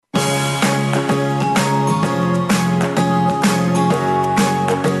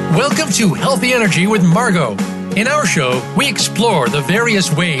Welcome to Healthy Energy with Margot. In our show, we explore the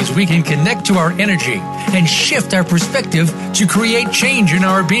various ways we can connect to our energy and shift our perspective to create change in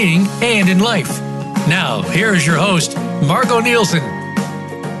our being and in life. Now, here's your host, Margot Nielsen.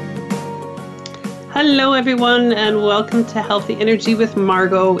 Hello, everyone, and welcome to Healthy Energy with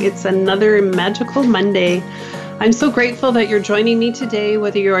Margot. It's another magical Monday. I'm so grateful that you're joining me today,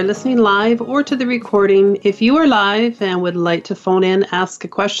 whether you are listening live or to the recording. If you are live and would like to phone in, ask a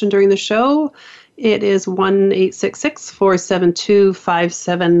question during the show, it is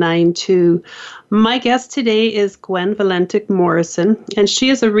 1-866-472-5792. My guest today is Gwen Valentic Morrison, and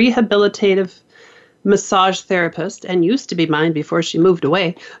she is a rehabilitative massage therapist, and used to be mine before she moved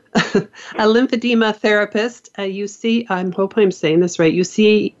away, a lymphedema therapist, a UC, I hope I'm saying this right,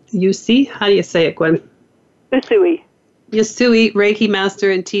 UC, how do you say it, Gwen? Usui. Usui, Reiki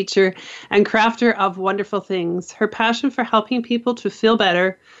master and teacher, and crafter of wonderful things. Her passion for helping people to feel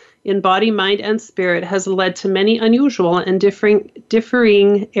better in body, mind, and spirit has led to many unusual and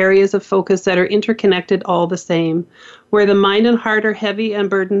differing areas of focus that are interconnected all the same. Where the mind and heart are heavy and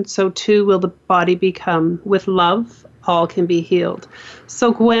burdened, so too will the body become. With love, all can be healed.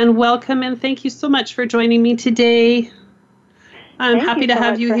 So Gwen, welcome, and thank you so much for joining me today. I'm happy to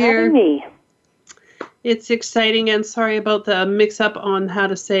have you here. Having me. It's exciting, and sorry about the mix-up on how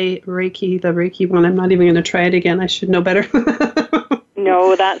to say Reiki, the Reiki one. I'm not even going to try it again. I should know better.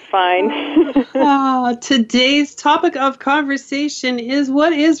 No, that's fine. Today's topic of conversation is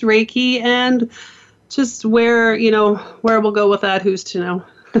what is Reiki, and just where we'll go with that, who's to know.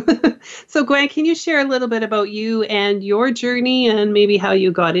 So Gwen, can you share a little bit about you and your journey and maybe how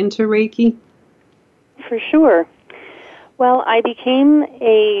you got into Reiki? For sure. Well, I became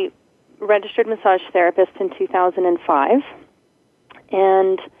a registered massage therapist in 2005,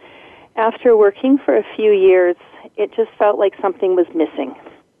 and after working for a few years, it just felt like something was missing.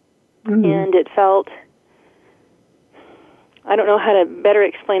 Mm-hmm. And it felt, I don't know how to better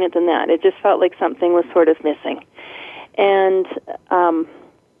explain it than that. It just felt like something was sort of missing. And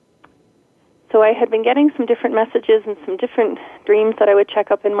so I had been getting some different messages and some different dreams that I would check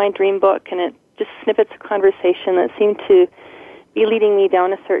up in my dream book, and it just snippets of conversation that seemed to be leading me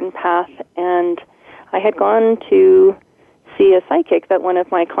down a certain path. And I had gone to see a psychic that one of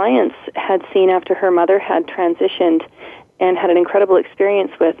my clients had seen after her mother had transitioned and had an incredible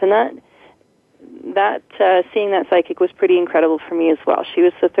experience with. And that seeing that psychic was pretty incredible for me as well. She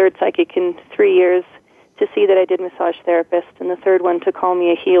was the third psychic in 3 years to see that I did massage therapist, and the third one to call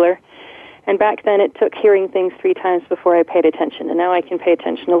me a healer. And back then it took hearing things 3 times before I paid attention, and now I can pay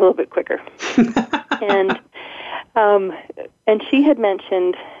attention a little bit quicker. And she had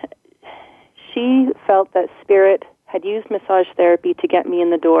mentioned she felt that Spirit had used massage therapy to get me in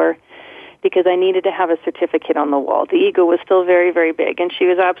the door because I needed to have a certificate on the wall. The ego was still very, very big, and she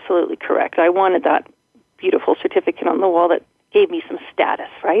was absolutely correct. I wanted that beautiful certificate on the wall that gave me some status,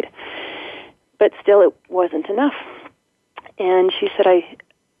 right? But still, it wasn't enough. And she said, I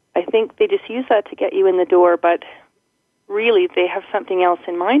think they just use that to get you in the door, but really they have something else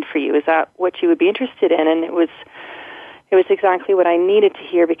in mind for you. Is that what you would be interested in? And it was exactly what I needed to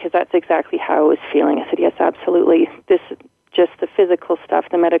hear, because that's exactly how I was feeling. I said, yes, absolutely. Just the physical stuff,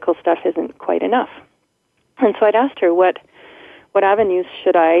 the medical stuff isn't quite enough. And so I'd asked her, what avenues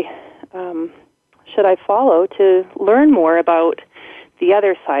should I follow to learn more about the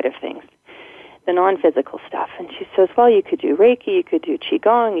other side of things, the non-physical stuff? And she says, well, you could do Reiki, you could do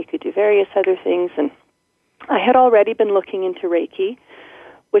Qigong, you could do various other things. And I had already been looking into Reiki,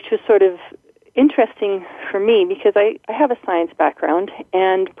 which was sort of interesting for me because I have a science background,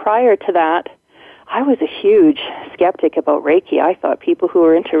 and prior to that, I was a huge skeptic about Reiki. I thought people who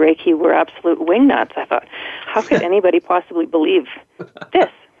were into Reiki were absolute wingnuts. I thought, how could anybody possibly believe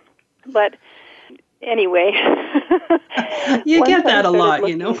this? But anyway, you get that a lot,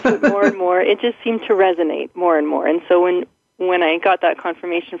 more and more, it just seemed to resonate more and more. And so when I got that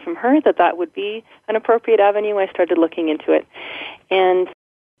confirmation from her that would be an appropriate avenue, I started looking into it.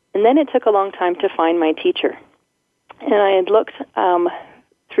 And then it took a long time to find my teacher. And I had looked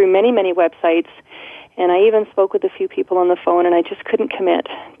through many, many websites, and I even spoke with a few people on the phone, and I just couldn't commit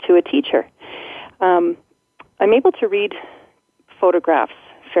to a teacher. I'm able to read photographs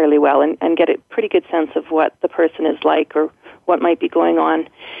fairly well and get a pretty good sense of what the person is like or what might be going on.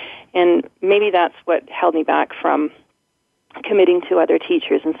 And maybe that's what held me back from committing to other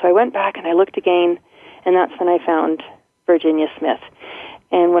teachers. And so I went back and I looked again, and that's when I found Virginia Smith.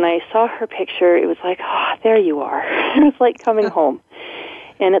 And when I saw her picture, it was like, oh, there you are. It was like coming home.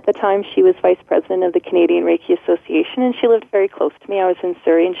 And at the time, she was vice president of the Canadian Reiki Association, and she lived very close to me. I was in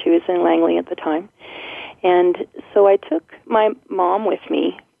Surrey, and she was in Langley at the time. And so I took my mom with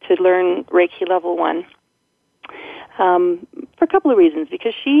me to to learn Reiki Level 1 for a couple of reasons.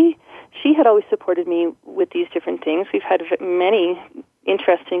 Because she had always supported me with these different things. We've had many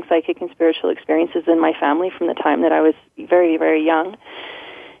interesting psychic and spiritual experiences in my family from the time that I was very, very young.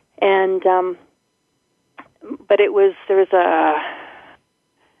 And but there was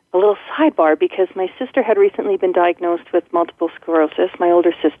a little sidebar, because my sister had recently been diagnosed with multiple sclerosis, my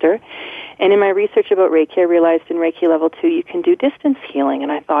older sister, and in my research about Reiki, I realized in Reiki Level 2 you can do distance healing,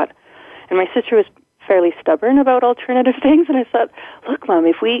 and I thought, and my sister was fairly stubborn about alternative things, and I thought, look, Mom,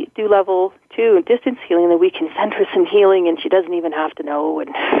 if we do Level 2 distance healing, then we can send her some healing, and she doesn't even have to know, and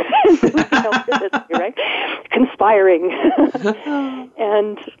right? Conspiring.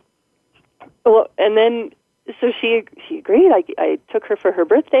 And then so she agreed. I took her for her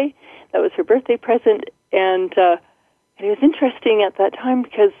birthday. That was her birthday present, and it was interesting at that time,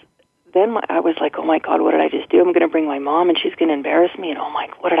 because then I was like, oh my God, what did I just do? I'm going to bring my mom, and she's going to embarrass me, and oh my,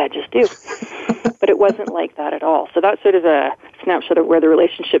 what did I just do? But it wasn't like that at all. So that's sort of a snapshot of where the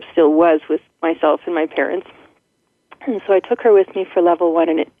relationship still was with myself and my parents. And so I took her with me for Level 1,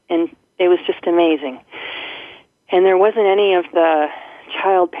 and it was just amazing. And there wasn't any of the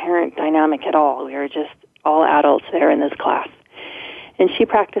child-parent dynamic at all. We were just all adults there in this class. And she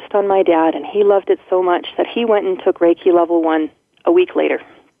practiced on my dad, and he loved it so much that he went and took Reiki Level 1 a week later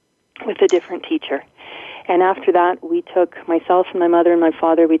with a different teacher. And after that, we took, myself and my mother and my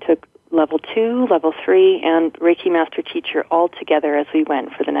father, we took Level 2, Level 3, and Reiki Master Teacher all together as we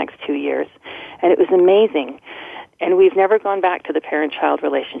went for the next 2 years. And it was amazing. And we've never gone back to the parent-child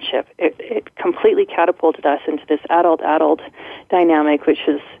relationship. It completely catapulted us into this adult-adult dynamic, which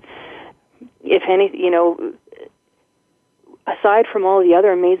is, if any, aside from all the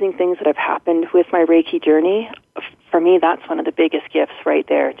other amazing things that have happened with my Reiki journey, for me, that's one of the biggest gifts right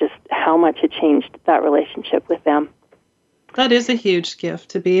there, just how much it changed that relationship with them. That is a huge gift,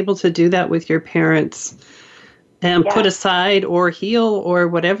 to be able to do that with your parents and put aside or heal or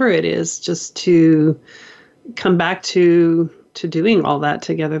whatever it is, just to come back to doing all that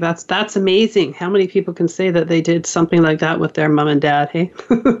together. That's amazing. How many people can say that they did something like that with their mom and dad, hey?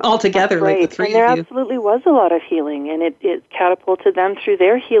 All together, right. Like the three and there of you. absolutely was a lot of healing, and it catapulted them through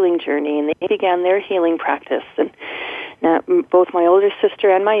their healing journey, and they began their healing practice. And now, both my older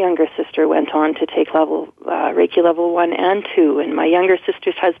sister and my younger sister went on to take Reiki Level 1 and 2, and my younger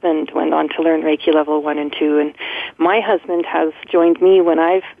sister's husband went on to learn Reiki Level 1 and 2, and my husband has joined me when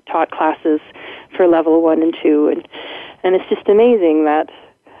I've taught classes for Level 1 and 2, and it's just amazing that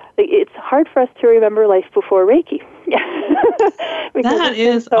it's hard for us to remember life before Reiki. That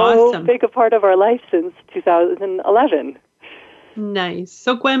is so awesome. Big a part of our life since 2011. Nice.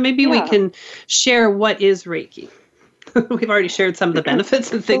 So Gwen, maybe we can share what is Reiki. We've already shared some of the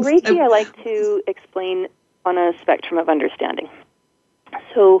benefits and things. So Reiki, I like to explain on a spectrum of understanding.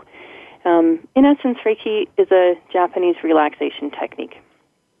 So, in essence, Reiki is a Japanese relaxation technique.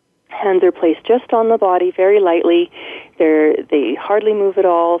 And they're placed just on the body, very lightly. They hardly move at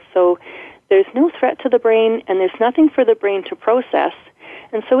all. So there's no threat to the brain, and there's nothing for the brain to process.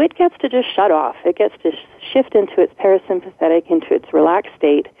 And so it gets to just shut off. It gets to shift into its parasympathetic, into its relaxed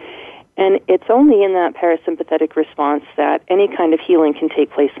state. And it's only in that parasympathetic response that any kind of healing can take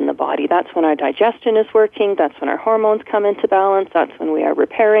place in the body. That's when our digestion is working. That's when our hormones come into balance. That's when we are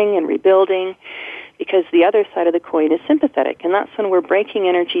repairing and rebuilding. Because the other side of the coin is sympathetic, and that's when we're breaking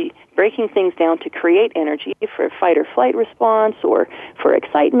things down to create energy for a fight or flight response, or for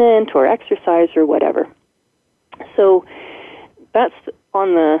excitement, or exercise, or whatever. So that's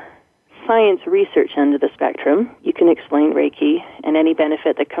on the science research end of the spectrum. You can explain Reiki and any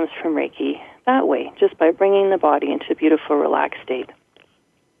benefit that comes from Reiki that way, just by bringing the body into a beautiful, relaxed state.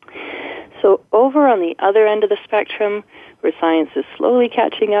 So over on the other end of the spectrum, where science is slowly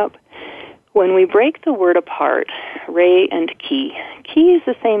catching up, when we break the word apart, Rei and Ki is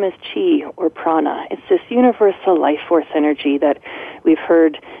the same as Chi or Prana. It's this universal life force energy that we've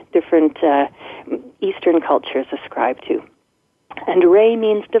heard different Eastern cultures ascribe to. And Rei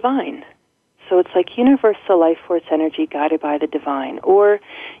means divine. So it's like universal life force energy guided by the divine. Or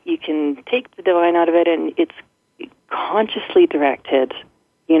you can take the divine out of it, and it's consciously directed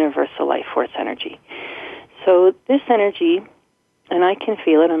universal life force energy. So this energy, and I can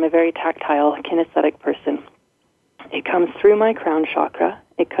feel it. I'm a very tactile, kinesthetic person. It comes through my crown chakra,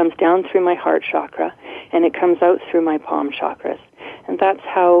 it comes down through my heart chakra, and it comes out through my palm chakras. And that's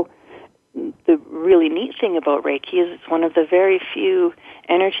how the really neat thing about Reiki is it's one of the very few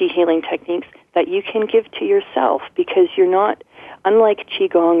energy healing techniques that you can give to yourself, because you're not, unlike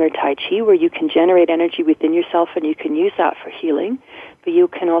Qigong or Tai Chi, where you can generate energy within yourself and you can use that for healing, but you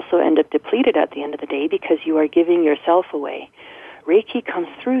can also end up depleted at the end of the day because you are giving yourself away. Reiki comes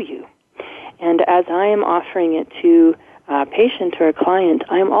through you. And as I am offering it to a patient or a client,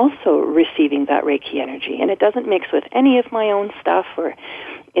 I am also receiving that Reiki energy. And it doesn't mix with any of my own stuff, or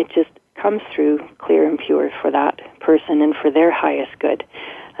it just comes through clear and pure for that person and for their highest good.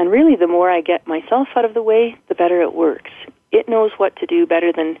 And really, the more I get myself out of the way, the better it works. It knows what to do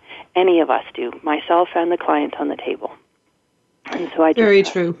better than any of us do, myself and the client on the table. And so I just very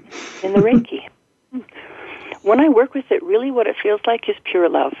true in the Reiki. When I work with it, really what it feels like is pure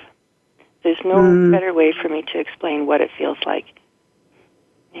love. There's no better way for me to explain what it feels like.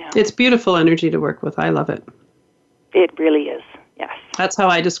 Yeah. It's beautiful energy to work with. I love it. It really is, yes. That's how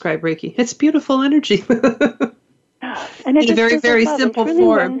I describe Reiki. It's beautiful energy. And in a very, very simple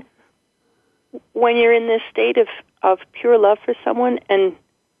form. When you're in this state of pure love for someone, and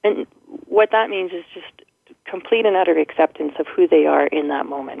what that means is just complete and utter acceptance of who they are in that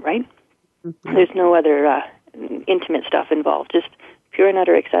moment, right? Mm-hmm. There's no other intimate stuff involved, just pure and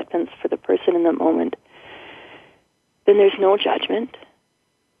utter acceptance for the person in the moment. Then there's no judgment.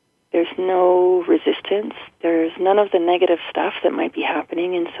 There's no resistance. There's none of the negative stuff that might be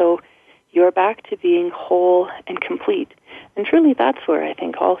happening, and so you're back to being whole and complete. And truly, that's where I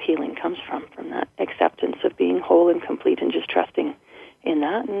think all healing comes from that acceptance of being whole and complete and just trusting in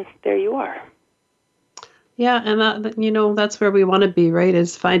that, and there you are. Yeah, and that, that's where we want to be, right,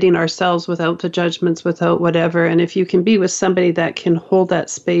 is finding ourselves without the judgments, without whatever. And if you can be with somebody that can hold that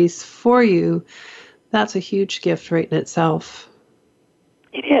space for you, that's a huge gift right in itself.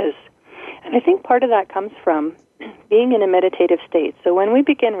 It is. And I think part of that comes from being in a meditative state. So when we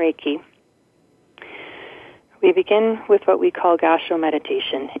begin Reiki, we begin with what we call Gassho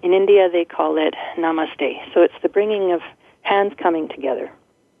meditation. In India, they call it Namaste. So it's the bringing of hands coming together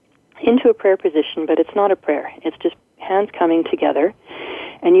into a prayer position, but it's not a prayer. It's just hands coming together.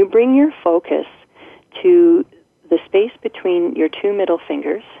 And you bring your focus to the space between your two middle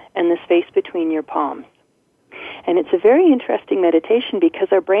fingers and the space between your palms. And it's a very interesting meditation because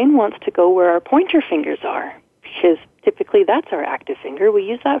our brain wants to go where our pointer fingers are, because typically that's our active finger. We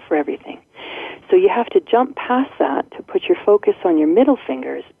use that for everything. So you have to jump past that to put your focus on your middle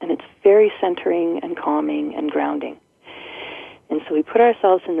fingers, and it's very centering and calming and grounding. And so we put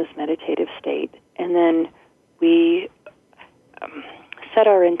ourselves in this meditative state, and then we set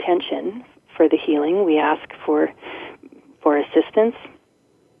our intention for the healing. We ask for assistance,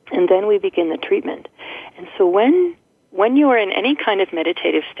 and then we begin the treatment. And so when you are in any kind of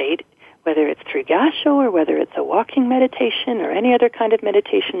meditative state, whether it's through Gassho or whether it's a walking meditation or any other kind of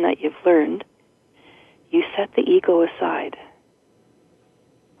meditation that you've learned, you set the ego aside.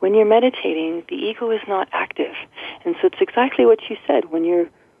 When you're meditating, the ego is not active. And so it's exactly what you said. When you're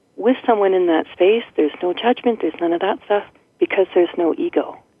with someone in that space, there's no judgment, there's none of that stuff, because there's no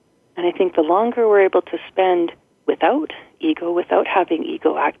ego. And I think the longer we're able to spend without ego, without having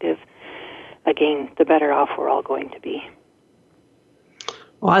ego active, again, the better off we're all going to be.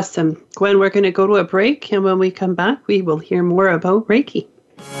 Awesome. Gwen, we're going to go to a break, and when we come back, we will hear more about Reiki.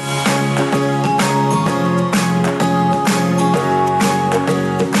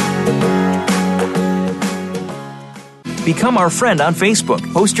 Become our friend on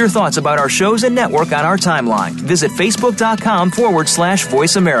Facebook. Post your thoughts about our shows and network on our timeline. Visit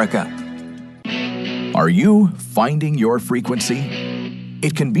Facebook.com/Voice America. Are you finding your frequency?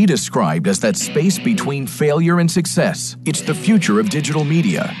 It can be described as that space between failure and success. It's the future of digital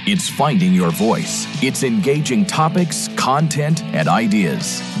media. It's finding your voice. It's engaging topics, content, and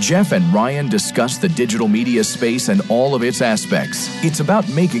ideas. Jeff and Ryan discuss the digital media space and all of its aspects. It's about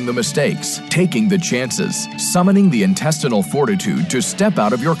making the mistakes, taking the chances, summoning the intestinal fortitude to step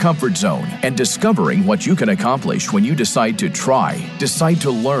out of your comfort zone, and discovering what you can accomplish when you decide to try, decide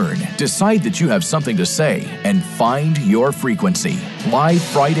to learn, decide that you have something to say, and find your frequency. Live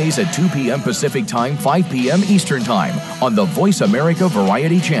Fridays at 2 p.m. Pacific Time, 5 p.m. Eastern Time on the Voice America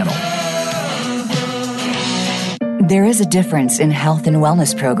Variety Channel. There is a difference in health and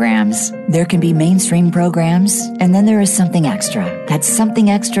wellness programs. There can be mainstream programs, and then there is something extra. That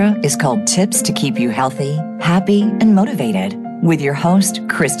something extra is called Tips to Keep You Healthy, Happy, and Motivated with your host,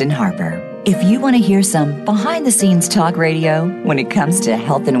 Kristen Harper. If you want to hear some behind-the-scenes talk radio when it comes to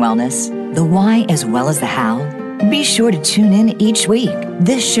health and wellness, the why as well as the how, be sure to tune in each week.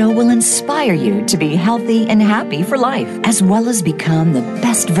 This show will inspire you to be healthy and happy for life, as well as become the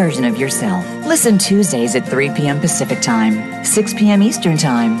best version of yourself. Listen Tuesdays at 3 p.m. Pacific Time, 6 p.m. Eastern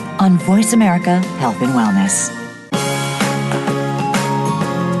Time on Voice America Health and Wellness.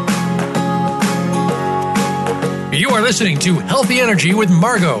 You are listening to Healthy Energy with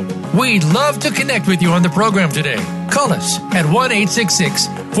Margo. We'd love to connect with you on the program today. Call us at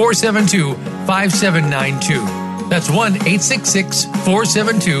 1-866-472-5792. That's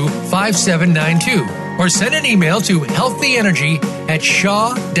 1-866-472-5792. Or send an email to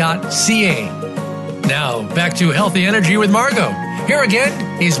healthyenergy@shaw.ca. Now, back to Healthy Energy with Margo. Here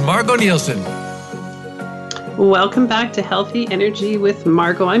again is Margo Nielsen. Welcome back to Healthy Energy with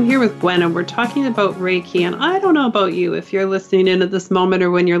Margo. I'm here with Gwen, and we're talking about Reiki. And I don't know about you, if you're listening in at this moment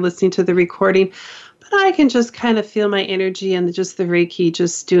or when you're listening to the recording, but I can just kind of feel my energy and just the Reiki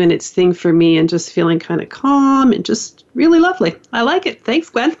just doing its thing for me and just feeling kind of calm and just really lovely. I like it. Thanks,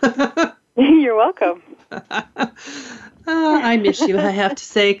 Gwen. You're welcome. I miss you, I have to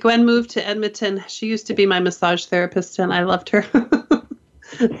say. Gwen moved to Edmonton. She used to be my massage therapist, and I loved her.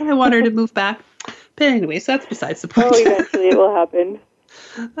 I want her to move back. But anyways, that's besides the point. Oh, eventually it will happen.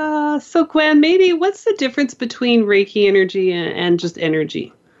 So, Gwen, maybe what's the difference between Reiki energy and just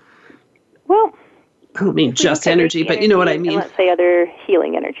energy? Well, I don't mean just energy, but you know what I mean. Let's say other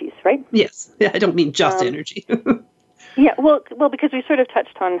healing energies, right? Yes. Yeah, I don't mean just energy. Yeah, well, because we sort of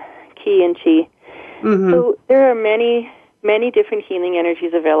touched on Qi and Chi. Mm-hmm. So there are many, many different healing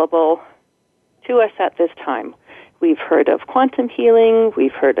energies available to us at this time. We've heard of quantum healing.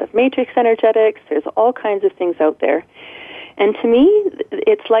 We've heard of matrix energetics. There's all kinds of things out there. And to me,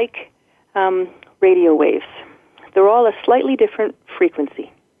 it's like radio waves. They're all a slightly different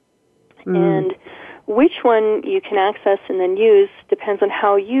frequency. Mm. And which one you can access and then use depends on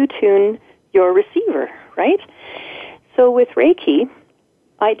how you tune your receiver, right? So with Reiki,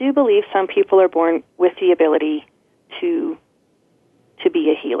 I do believe some people are born with the ability to be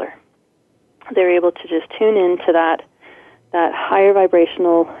a healer. They're able to just tune into that higher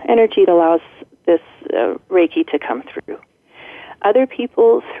vibrational energy that allows this Reiki to come through. Other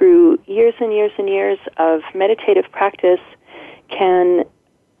people, through years and years and years of meditative practice,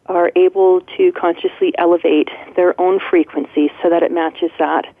 are able to consciously elevate their own frequency so that it matches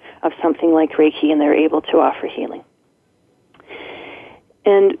that of something like Reiki, and they're able to offer healing.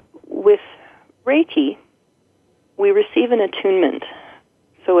 And with Reiki, we receive an attunement.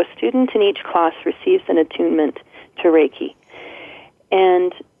 So a student in each class receives an attunement to Reiki.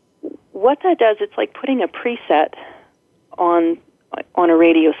 And what that does, it's like putting a preset on a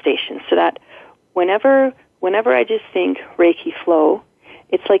radio station, so that whenever I just think Reiki flow,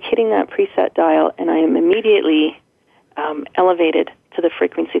 it's like hitting that preset dial, and I am immediately elevated to the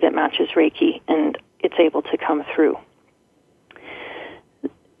frequency that matches Reiki, and it's able to come through.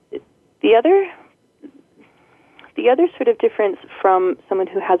 The other sort of difference from someone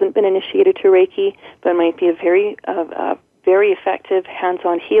who hasn't been initiated to Reiki but might be a very effective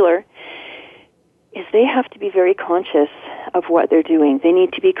hands-on healer is they have to be very conscious of what they're doing. They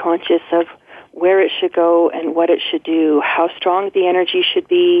need to be conscious of where it should go and what it should do, how strong the energy should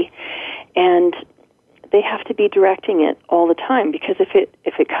be, and they have to be directing it all the time, because if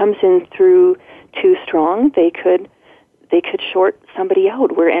it comes in through too strong, they could short somebody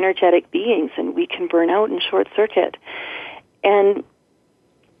out. We're energetic beings, and we can burn out and short circuit. And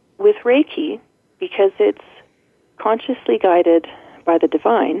with Reiki, because it's consciously guided by the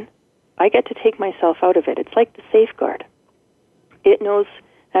divine, I get to take myself out of it. It's like the safeguard. It knows,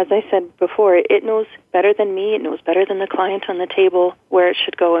 as I said before, it knows better than me. It knows better than the client on the table where it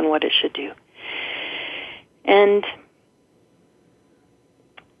should go and what it should do. And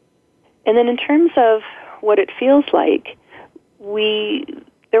then in terms of what it feels like,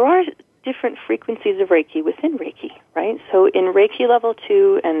 there are different frequencies of Reiki within Reiki, right? So in Reiki Level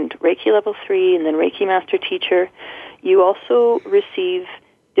 2 and Reiki Level 3 and then Reiki Master Teacher, you also receive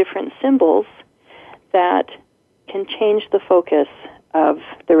different symbols that can change the focus of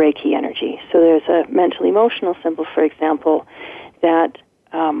the Reiki energy. So there's a mental-emotional symbol, for example, that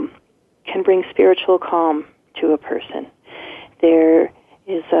can bring spiritual calm to a person. There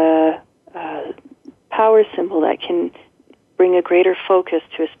is a power symbol that can bring a greater focus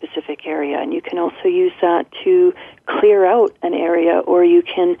to a specific area, and you can also use that to clear out an area, or you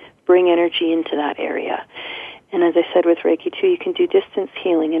can bring energy into that area. And as I said with Reiki 2, you can do distance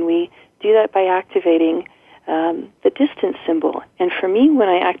healing, and we do that by activating the distance symbol. And for me, when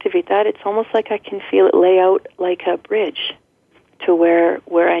I activate that, it's almost like I can feel it lay out like a bridge to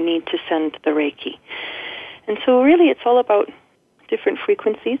where I need to send the Reiki. And so really it's all about different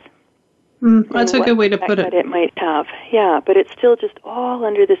frequencies. That's a good way to put it. That it might have. Yeah, but it's still just all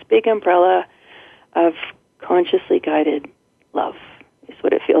under this big umbrella of consciously guided love is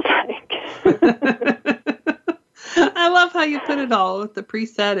what it feels like. I love how you put it all with the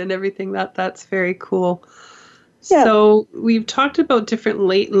preset and everything. That's very cool. Yeah. So we've talked about different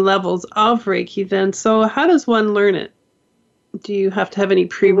levels of Reiki then. So how does one learn it? Do you have to have any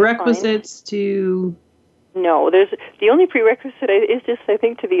prerequisites to... No, the only prerequisite is just, I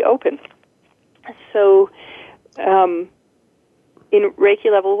think, to be open. So in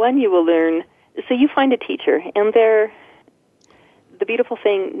Reiki Level 1, you will learn, so you find a teacher, and the beautiful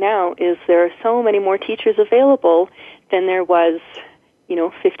thing now is there are so many more teachers available than there was,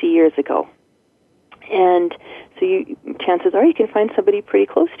 50 years ago. And so chances are you can find somebody pretty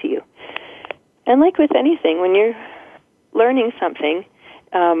close to you. And like with anything, when you're learning something,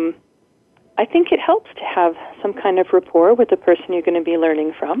 I think it helps to have some kind of rapport with the person you're going to be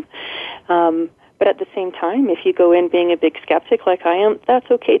learning from. But at the same time, if you go in being a big skeptic like I am, that's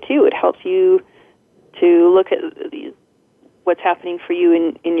okay too. It helps you to look at what's happening for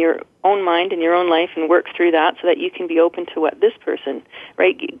you in your own mind, in your own life, and work through that so that you can be open to what this person,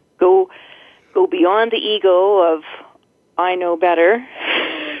 right? Go beyond the ego of, I know better,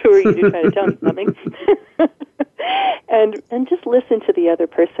 who are you to try to tell me something? and just listen to the other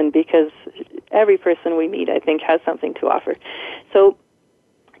person, because every person we meet, I think, has something to offer. So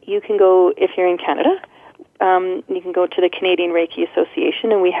you can go, if you're in Canada, you can go to the Canadian Reiki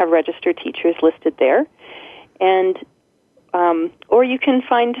Association, and we have registered teachers listed there. And or you can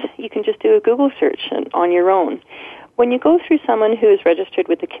just do a Google search on your own. When you go through someone who is registered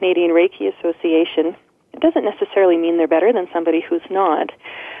with the Canadian Reiki Association, it doesn't necessarily mean they're better than somebody who's not,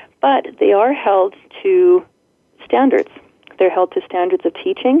 but they are held to standards. They're held to standards of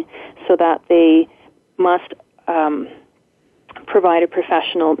teaching, so that they must provide a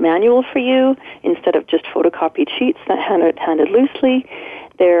professional manual for you instead of just photocopied sheets that handed loosely.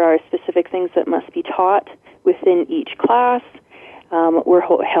 There are specific things that must be taught within each class. We're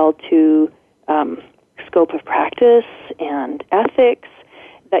held to scope of practice and ethics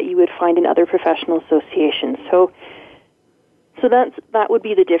that you would find in other professional associations. So that would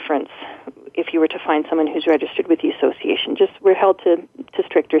be the difference if you were to find someone who's registered with the association. Just we're held to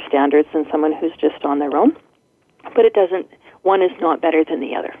stricter standards than someone who's just on their own. But it doesn't. One is not better than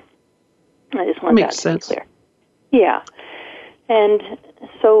the other. I just want that to be clear. Yeah, and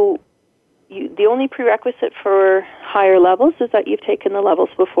so the only prerequisite for higher levels is that you've taken the levels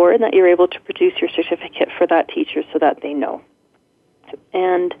before and that you're able to produce your certificate for that teacher so that they know.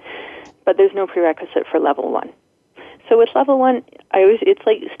 But there's no prerequisite for level 1. So with level 1, it's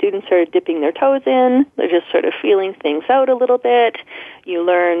like students are dipping their toes in. They're just sort of feeling things out a little bit. You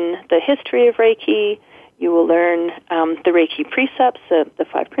learn the history of Reiki. You will learn the Reiki precepts, the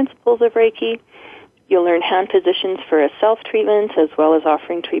 5 principles of Reiki. You'll learn hand positions for a self-treatment as well as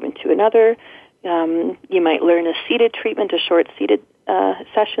offering treatment to another. You might learn a seated treatment, a short seated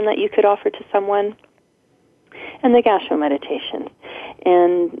session that you could offer to someone, and the Gasho meditation.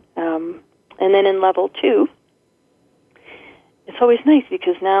 And then in level 2, it's always nice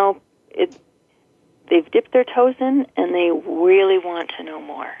because now they've dipped their toes in and they really want to know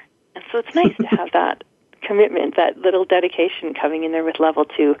more. And so it's nice to have that commitment, that little dedication coming in there with level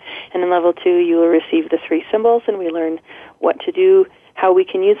 2. And in level 2, you will receive the 3 symbols, and we learn what to do, how we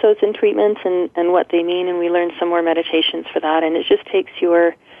can use those in treatments, and what they mean, and we learn some more meditations for that. And it just takes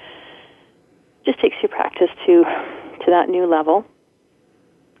your practice to that new level.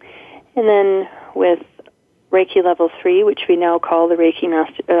 And then with Reiki level 3, which we now call the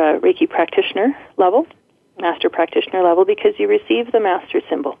Reiki practitioner level, master practitioner level, because you receive the master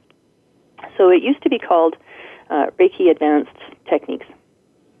symbol. So it used to be called Reiki Advanced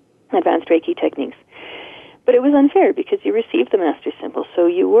Reiki Techniques. But it was unfair because you received the master symbol, so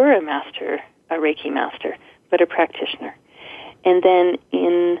you were a Reiki master, but a practitioner. And then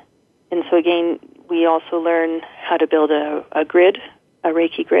so again, we also learn how to build a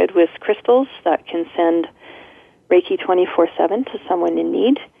Reiki grid with crystals that can send Reiki 24/7 to someone in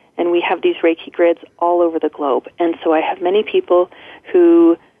need. And we have these Reiki grids all over the globe. And so I have many people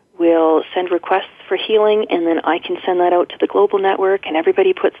who will send requests for healing, and then I can send that out to the global network, and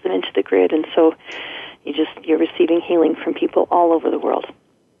everybody puts them into the grid, and so you're receiving healing from people all over the world.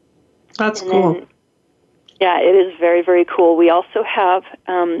 That's cool. Then, yeah, it is very, very cool. We also have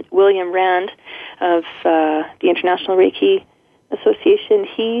William Rand of the International Reiki Association.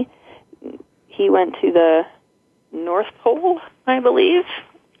 He went to the North Pole, I believe,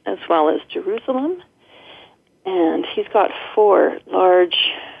 as well as Jerusalem, and he's got 4 large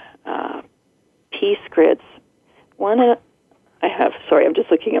peace grids. One I'm just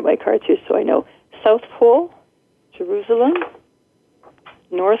looking at my cards here so I know. South Pole, Jerusalem,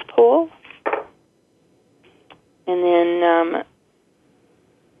 North Pole, and then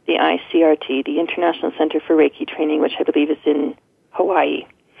the ICRT, the International Center for Reiki Training, which I believe is in Hawaii.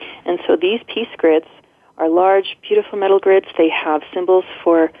 And so these peace grids are large, beautiful metal grids. They have symbols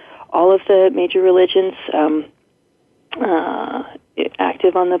for all of the major religions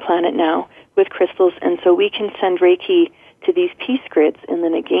active on the planet now with crystals, and so we can send Reiki to these peace grids and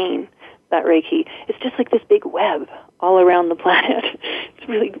then again that Reiki, it's just like this big web all around the planet. It's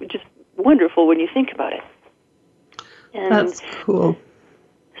really just wonderful when you think about it. And that's cool.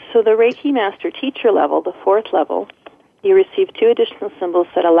 so the Reiki Master Teacher level, the 4th level, you receive 2 additional symbols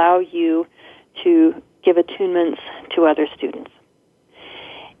that allow you to give attunements to other students.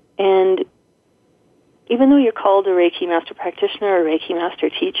 And even though you're called a Reiki Master Practitioner or a Reiki Master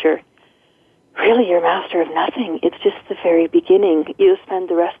Teacher, really you're master of nothing. It's just the very beginning. You spend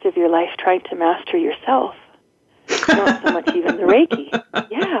the rest of your life trying to master yourself, not so much even the Reiki.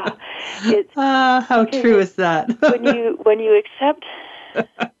 Yeah. How true is that? when you accept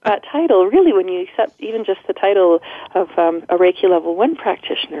that title, really when you accept even just the title of a Reiki Level 1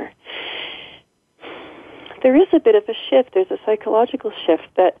 practitioner, there is a bit of a shift. There's a psychological shift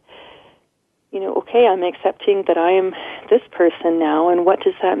that, okay, I'm accepting that I am this person now, and what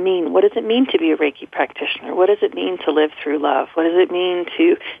does that mean? What does it mean to be a Reiki practitioner? What does it mean to live through love? What does it mean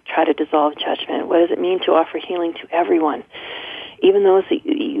to try to dissolve judgment? What does it mean to offer healing to everyone, even those that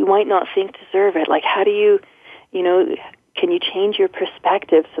you might not think deserve it? Like, how do you, can you change your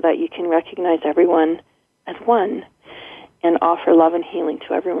perspective so that you can recognize everyone as one and offer love and healing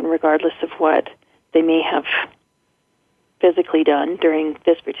to everyone regardless of what they may have physically done during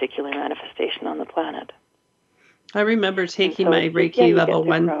this particular manifestation on the planet? I remember taking my Reiki Level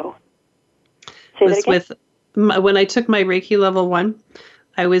 1. When I took my Reiki Level 1,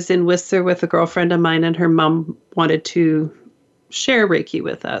 I was in Whistler with a girlfriend of mine, and her mom wanted to share Reiki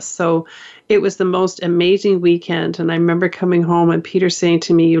with us. So it was the most amazing weekend, and I remember coming home and Peter saying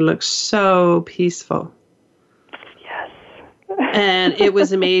to me, "You look so peaceful." Yes. And it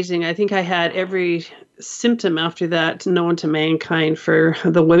was amazing. I think I had every symptom after that known to mankind for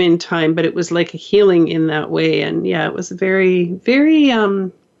the women time, but it was like a healing in that way. And yeah, it was very, very, I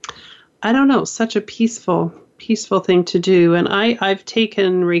don't know, such a peaceful thing to do. And I've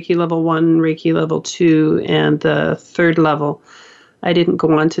taken Reiki Level 1, Reiki Level 2, and the 3rd level. I didn't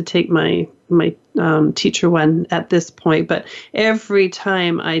go on to take my teacher one at this point, but every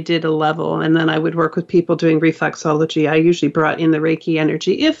time I did a level, and then I would work with people doing reflexology, I usually brought in the Reiki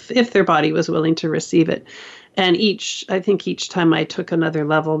energy if their body was willing to receive it. And I think each time I took another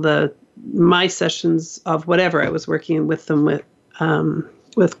level, my sessions of whatever I was working with them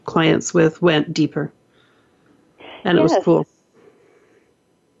with clients with went deeper, and it was cool.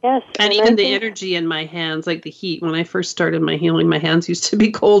 Yes. And even the energy in my hands, like the heat, when I first started my healing, my hands used to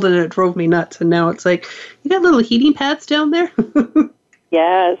be cold and it drove me nuts. And now it's like, you got little heating pads down there?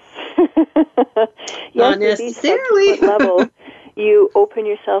 Yes. Not necessarily. Level, you open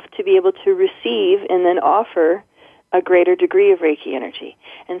yourself to be able to receive and then offer a greater degree of Reiki energy.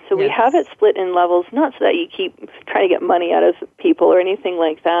 And so we have it split in levels, not so that you keep trying to get money out of people or anything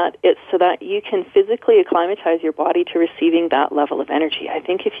like that. It's so that you can physically acclimatize your body to receiving that level of energy. I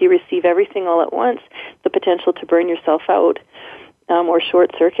think if you receive everything all at once, the potential to burn yourself out or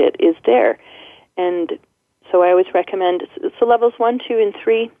short circuit is there. And so I always recommend, so levels 1, 2, and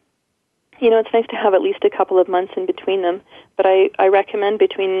 3, it's nice to have at least a couple of months in between them, but I recommend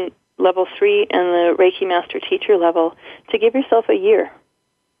between Level 3 and the Reiki Master Teacher level to give yourself a year,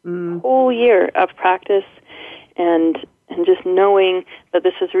 whole year of practice and just knowing that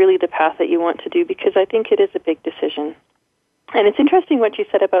this is really the path that you want to do, because I think it is a big decision. And it's interesting what you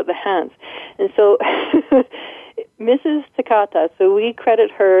said about the hands. And so Mrs. Takata, so we credit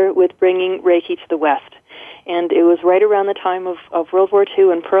her with bringing Reiki to the West. And it was right around the time of World War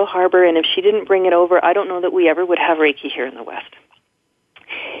II and Pearl Harbor, and if she didn't bring it over, I don't know that we ever would have Reiki here in the West.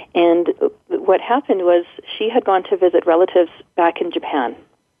 And what happened was she had gone to visit relatives back in Japan.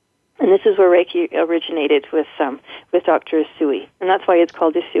 And this is where Reiki originated with Dr. Usui. And that's why it's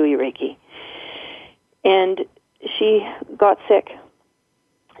called Usui Reiki. And she got sick.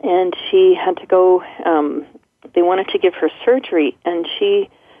 And she had to go, they wanted to give her surgery. And she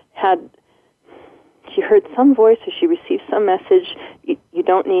heard some voice, or she received some message, you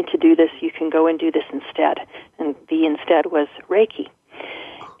don't need to do this, you can go and do this instead. And the instead was Reiki.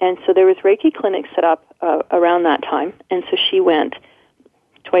 And so there was Reiki clinics set up around that time, and so she went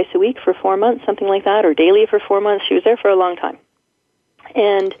twice a week for 4 months, something like that, or daily for 4 months. She was there for a long time.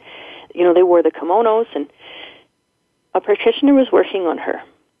 And, they wore the kimonos, and a practitioner was working on her.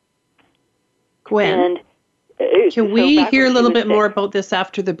 Gwen, can we hear a little bit more about this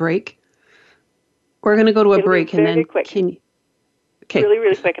after the break? We're going to go to a break, and then quick. Can you... Okay. Really,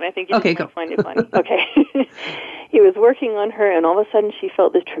 really quick, and I think you might find it funny. Okay. He was working on her, and all of a sudden she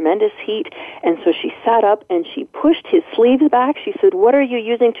felt this tremendous heat, and so she sat up and she pushed his sleeves back. She said, "What are you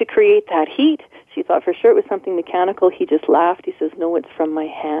using to create that heat?" She thought for sure it was something mechanical. He just laughed. He says, "No, it's from my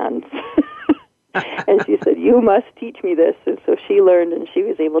hands." And she said, you must teach me this. And so she learned, and she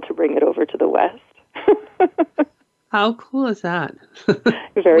was able to bring it over to the West. How cool is that?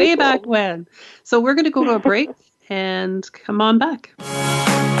 Very Way cool. back when. So we're going to go to a break and come on back.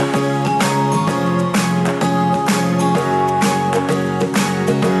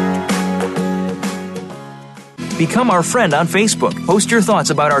 Become our friend on Facebook. Post your thoughts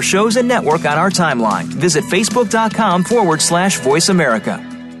about our shows and network on our timeline. Visit Facebook.com/Voice America.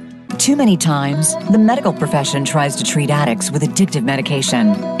 Too many times, the medical profession tries to treat addicts with addictive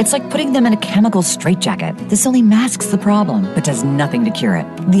medication. It's like putting them in a chemical straitjacket. This only masks the problem, but does nothing to cure it.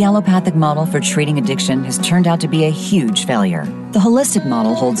 The allopathic model for treating addiction has turned out to be a huge failure. The holistic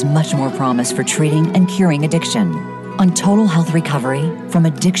model holds much more promise for treating and curing addiction. On Total Health Recovery, from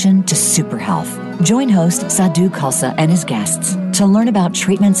addiction to super health. Join host Sadhu Khalsa and his guests to learn about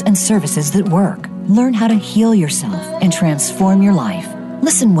treatments and services that work. Learn how to heal yourself and transform your life.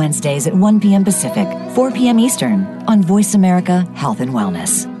 Listen Wednesdays at 1 p.m. Pacific, 4 p.m. Eastern on Voice America Health and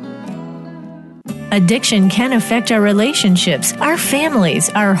Wellness. Addiction can affect our relationships, our families,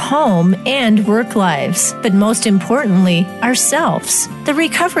 our home, and work lives, but most importantly, ourselves. The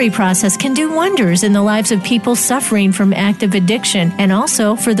recovery process can do wonders in the lives of people suffering from active addiction and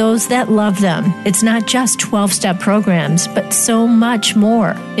also for those that love them. It's not just 12-step programs, but so much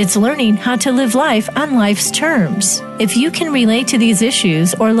more. It's learning how to live life on life's terms. If you can relate to these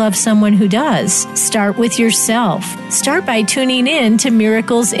issues or love someone who does, start with yourself. Start by tuning in to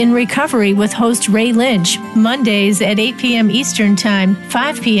Miracles in Recovery with host Ray Lynch, Mondays at 8 p.m. Eastern Time,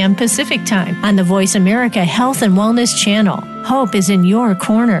 5 p.m. Pacific Time on the Voice America Health and Wellness channel. Hope is in your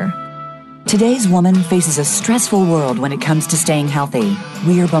corner. Today's woman faces a stressful world when it comes to staying healthy.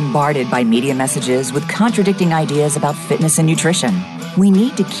 We are bombarded by media messages with contradicting ideas about fitness and nutrition. We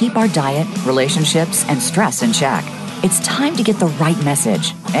need to keep our diet, relationships, and stress in check. It's time to get the right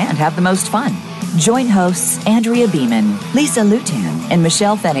message and have the most fun. Join hosts Andrea Beeman, Lisa Lutan, and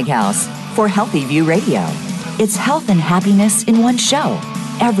Michelle Fennighaus for Healthy View Radio. It's health and happiness in one show.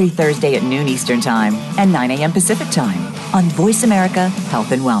 Every Thursday at noon Eastern Time and 9 a.m. Pacific Time on Voice America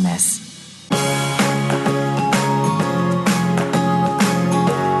Health and Wellness.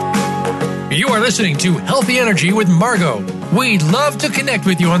 You are listening to Healthy Energy with Margo. We'd love to connect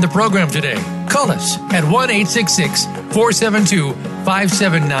with you on the program today. Call us at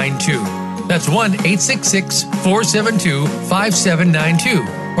 1-866-472-5792. That's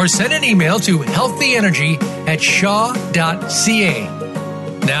 1-866-472-5792. Or send an email to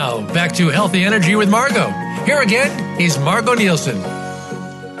healthyenergy@shaw.ca. Now, back to Healthy Energy with Margo. Here again is Margo Nielsen.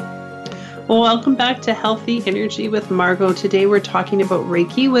 Well, welcome back to Healthy Energy with Margo. Today we're talking about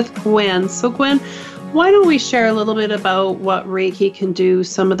Reiki with Gwen. So Gwen, why don't we share a little bit about what Reiki can do,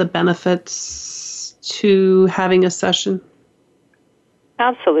 some of the benefits to having a session?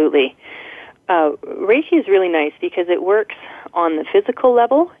 Absolutely. Reiki is really nice because it works on the physical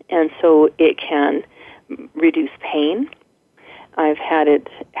level, and so it can reduce pain. I've had it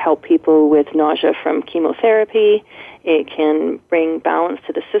help people with nausea from chemotherapy. It can bring balance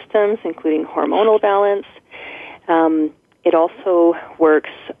to the systems, including hormonal balance. It also works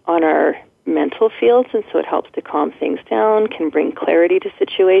on our mental fields, and so it helps to calm things down, can bring clarity to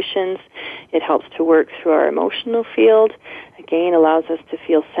situations. It helps to work through our emotional field. Again, allows us to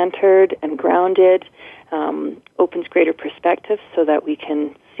feel centered and grounded, opens greater perspective so that we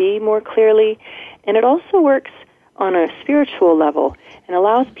can see more clearly. And it also works on a spiritual level and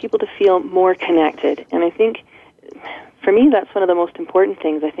allows people to feel more connected. And I think, for me, that's one of the most important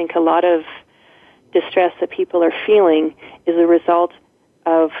things. I think a lot of distress that people are feeling is a result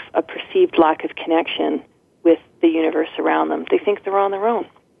of a perceived lack of connection with the universe around them. They think they're on their own.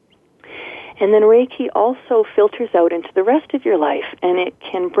 And then Reiki also filters out into the rest of your life, and it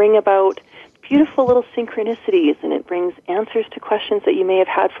can bring about beautiful little synchronicities, and it brings answers to questions that you may have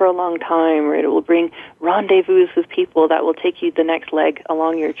had for a long time, or it will bring rendezvous with people that will take you the next leg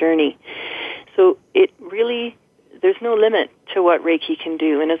along your journey. So it really, there's no limit to what Reiki can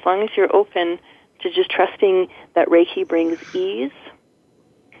do, and as long as you're open to just trusting that Reiki brings ease,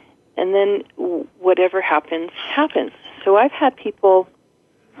 and then whatever happens, happens. So I've had people,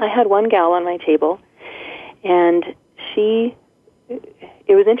 I had one gal on my table, and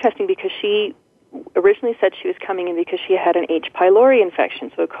it was interesting because she originally said she was coming in because she had an H. pylori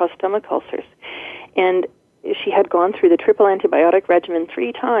infection, so it caused stomach ulcers. And she had gone through the triple antibiotic regimen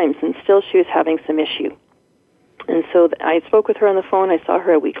 3 times, and still she was having some issue. And so I spoke with her on the phone. I saw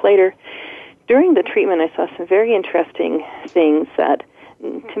her a week later. During the treatment, I saw some very interesting things that,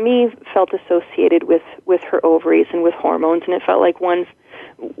 to me, felt associated with her ovaries and with hormones, and it felt like one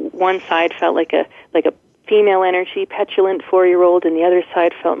side felt like a female energy, petulant 4-year-old, and the other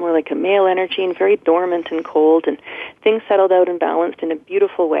side felt more like a male energy and very dormant and cold, and things settled out and balanced in a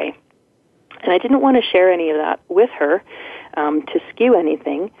beautiful way. And I didn't want to share any of that with her to skew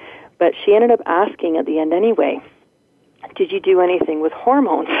anything, but she ended up asking at the end anyway, did you do anything with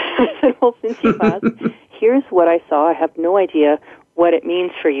hormones? I said, well, since you've asked, here's what I saw. I have no idea what it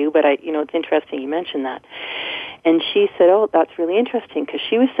means for you, but it's interesting you mentioned that. And she said, oh, that's really interesting, because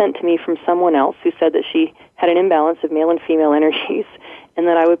she was sent to me from someone else who said that she had an imbalance of male and female energies and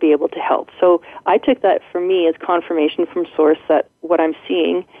that I would be able to help. So I took that for me as confirmation from Source that what I'm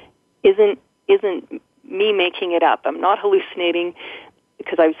seeing isn't me making it up. I'm not hallucinating,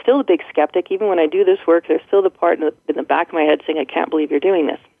 because I'm still a big skeptic. Even when I do this work, there's still the part in the back of my head saying, I can't believe you're doing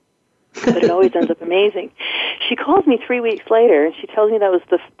this. But it always ends up amazing. She calls me 3 weeks later, and she tells me that was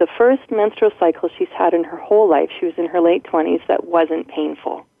the first menstrual cycle she's had in her whole life. She was in her late 20s that wasn't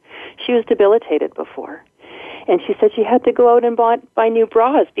painful. She was debilitated before. And she said she had to go out and buy new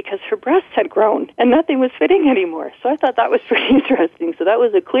bras because her breasts had grown and nothing was fitting anymore. So I thought that was pretty interesting. So that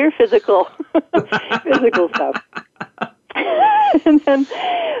was a clear physical stuff. And then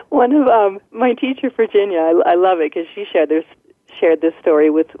one of my teacher, Virginia, I love it because she shared this story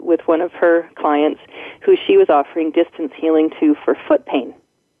with one of her clients who she was offering distance healing to for foot pain.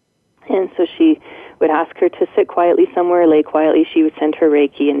 And so she would ask her to sit quietly somewhere, lay quietly. She would send her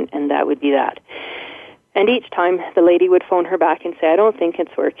Reiki, and that would be that. And each time the lady would phone her back and say, I don't think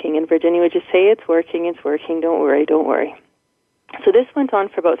it's working. And Virginia would just say, it's working, don't worry. So this went on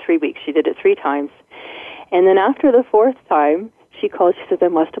for about 3 weeks. She did it 3 times. And then after the 4th time, she called, she said, I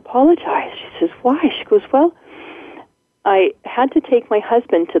must apologize. She says, why? She goes, well, I had to take my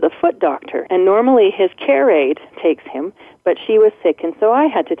husband to the foot doctor, and normally his care aide takes him, but she was sick, and so I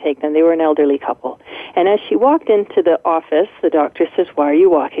had to take them. They were an elderly couple. And as she walked into the office, the doctor says, why are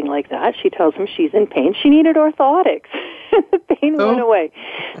you walking like that? She tells him she's in pain. She needed orthotics. The pain went away.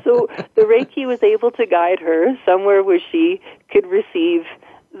 So the Reiki was able to guide her somewhere where she could receive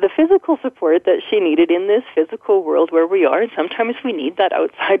the physical support that she needed in this physical world where we are. And sometimes we need that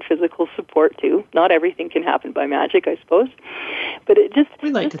outside physical support too. Not everything can happen by magic, I suppose. But it just a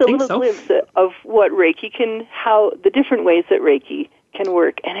little glimpse of what Reiki can, how the different ways that Reiki can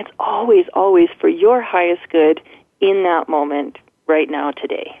work. And it's always, always for your highest good in that moment, right now,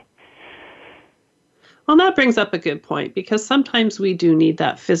 today. Well, that brings up a good point, because sometimes we do need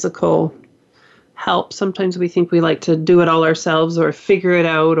that physical help. Sometimes we think we like to do it all ourselves or figure it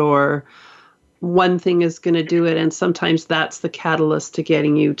out, or one thing is going to do it, and sometimes that's the catalyst to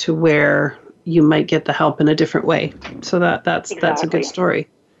getting you to where you might get the help in a different way. So that's a good story.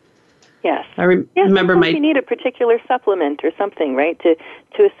 Yes. I remember you need a particular supplement or something, right, to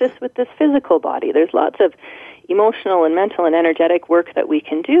assist with this physical body. There's lots of emotional and mental and energetic work that we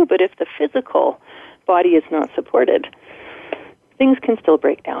can do, but if the physical body is not supported, things can still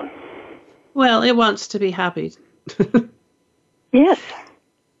break down. Well, it wants to be happy. Yes.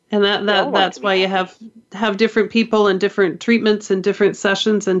 And that's why you have different people and different treatments and different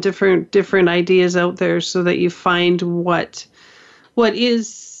sessions and different ideas out there, so that you find what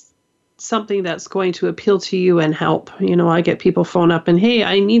is something that's going to appeal to you and help. I get people phone up and, hey,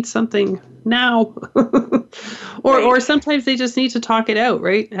 I need something now. or sometimes they just need to talk it out,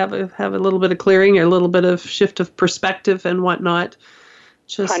 right? Have a little bit of clearing, or a little bit of shift of perspective and whatnot.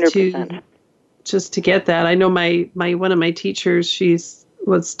 100%. Just to get that. I know my one of my teachers,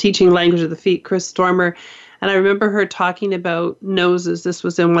 was teaching language of the feet, Chris Stormer, and I remember her talking about noses. This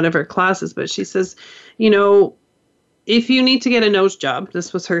was in one of her classes, but she says, if you need to get a nose job,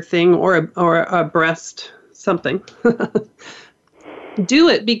 this was her thing, or a breast something, do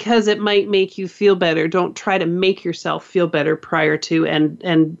it, because it might make you feel better. Don't try to make yourself feel better prior to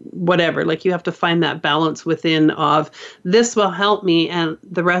and whatever. Like, you have to find that balance within of, this will help me and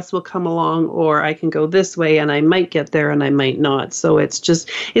the rest will come along, or I can go this way and I might get there and I might not. So it's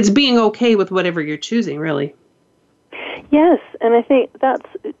being okay with whatever you're choosing, really. Yes, and I think that's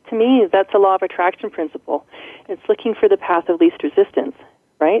a law of attraction principle. It's looking for the path of least resistance,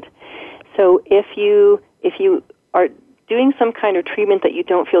 right? So if you are doing some kind of treatment that you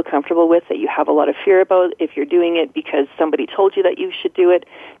don't feel comfortable with, that you have a lot of fear about, if you're doing it because somebody told you that you should do it,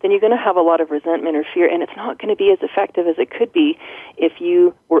 then you're going to have a lot of resentment or fear, and it's not going to be as effective as it could be if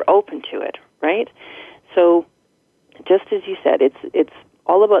you were open to it, right? So just as you said, it's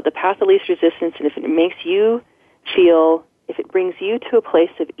all about the path of least resistance, and if it makes you feel, if it brings you to a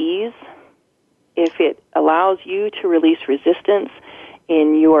place of ease, if it allows you to release resistance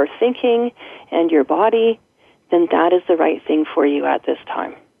in your thinking and your body, then that is the right thing for you at this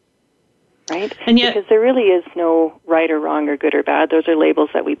time, right? And yet, because there really is no right or wrong or good or bad. Those are labels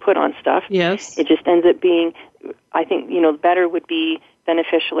that we put on stuff. Yes. It just ends up being, I think, better would be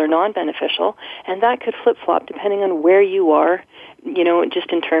beneficial or non-beneficial, and that could flip-flop depending on where you are,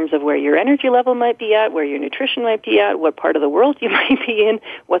 just in terms of where your energy level might be at, where your nutrition might be at, what part of the world you might be in,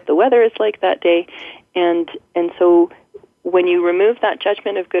 what the weather is like that day. And so when you remove that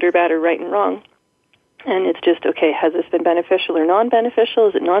judgment of good or bad or right and wrong, and it's just, okay, has this been beneficial or non-beneficial?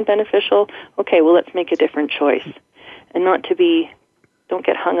 Is it non-beneficial? Okay, well, let's make a different choice. And don't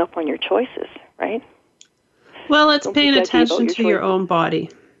get hung up on your choices, right? Well, it's paying attention to your own body.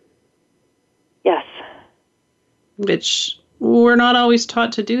 Yes. Which we're not always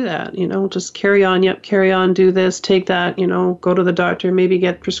taught to do that, just carry on, do this, take that, go to the doctor, maybe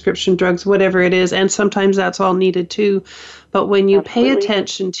get prescription drugs, whatever it is. And sometimes that's all needed too. But when you pay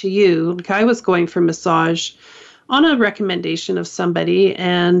attention to you, like I was going for massage on a recommendation of somebody,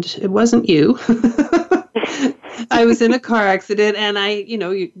 and it wasn't you. I was in a car accident, and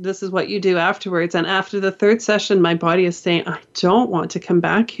this is what you do afterwards. And after the third session, my body is saying, I don't want to come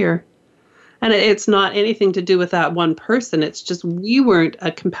back here. And it's not anything to do with that one person. It's just we weren't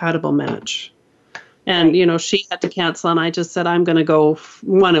a compatible match. And, she had to cancel, and I just said, I'm going to go.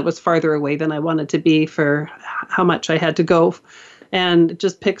 One, it was farther away than I wanted to be for how much I had to go, and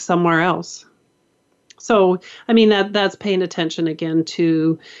just pick somewhere else. So, that's paying attention again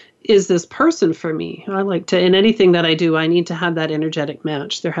to, is this person for me? I like to, in anything that I do, I need to have that energetic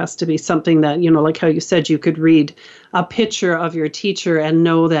match. There has to be something that, like how you said, you could read a picture of your teacher and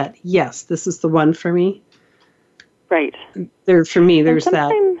know that, yes, this is the one for me. Right. For me, there's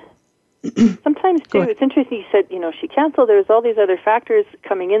that. Sometimes, too, it's interesting you said, she canceled. There's all these other factors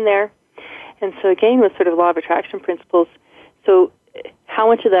coming in there. And so, again, with sort of law of attraction principles, so how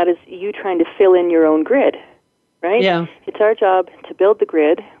much of that is you trying to fill in your own grid, right? Yeah. It's our job to build the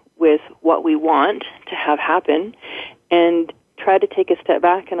grid with what we want to have happen and try to take a step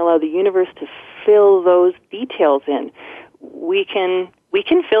back and allow the universe to fill those details in. We can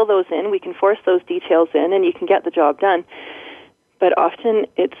fill those in, we can force those details in, and you can get the job done. But often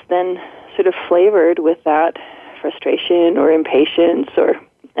it's then sort of flavored with that frustration or impatience,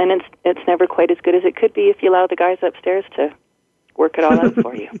 and it's never quite as good as it could be if you allow the guys upstairs to work it all out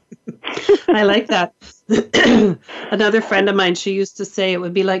for you. I like that. Another friend of mine, she used to say it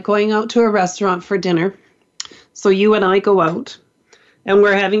would be like going out to a restaurant for dinner. So you and I go out, and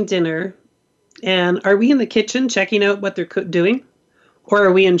we're having dinner, and are we in the kitchen checking out what they're doing, or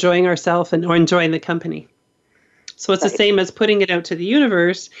are we enjoying ourselves or enjoying the company? So it's the same as putting it out to the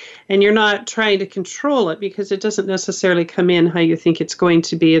universe, and you're not trying to control it because it doesn't necessarily come in how you think it's going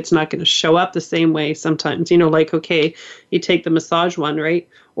to be. It's not going to show up the same way sometimes. Like, okay, you take the massage one, right?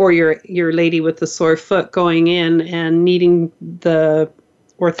 Or your lady with the sore foot going in and needing the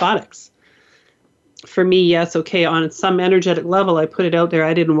orthotics. For me, yes, okay, on some energetic level, I put it out there.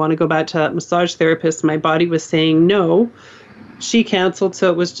 I didn't want to go back to that massage therapist. My body was saying no. She canceled, so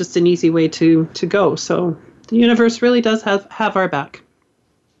it was just an easy way to go. So the universe really does have our back.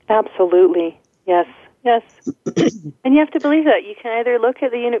 Absolutely. Yes. And you have to believe that. You can either look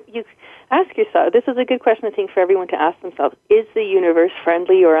at you ask yourself, this is a good question I think for everyone to ask themselves, is the universe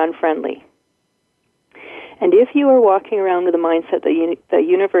friendly or unfriendly? And if you are walking around with the mindset that the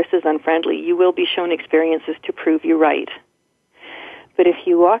universe is unfriendly, you will be shown experiences to prove you right. But if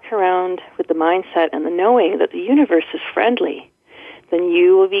you walk around with the mindset and the knowing that the universe is friendly, then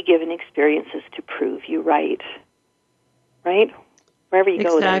you will be given experiences to prove you right. Right? Wherever you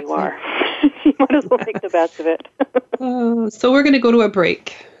go, there you are. You might as well make the best of it. So we're going to go to a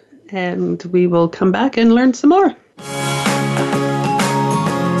break, and we will come back and learn some more.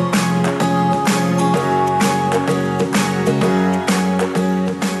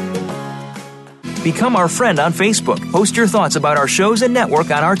 Become our friend on Facebook. Post your thoughts about our shows and network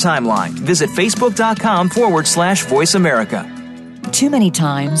on our timeline. Visit Facebook.com/Voice America. Too many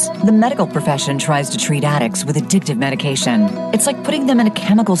times, the medical profession tries to treat addicts with addictive medication. It's like putting them in a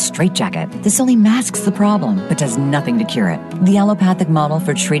chemical straitjacket. This only masks the problem, but does nothing to cure it. The allopathic model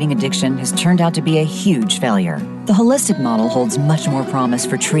for treating addiction has turned out to be a huge failure. The holistic model holds much more promise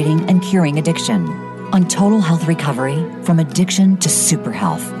for treating and curing addiction. On Total Health Recovery, from addiction to super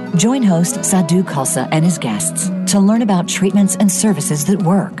health, join host Sadhu Khalsa and his guests to learn about treatments and services that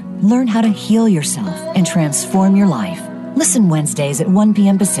work. Learn how to heal yourself and transform your life. Listen Wednesdays at 1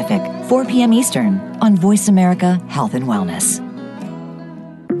 p.m. Pacific, 4 p.m. Eastern on Voice America Health and Wellness.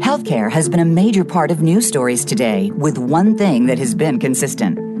 Healthcare has been a major part of news stories today, with one thing that has been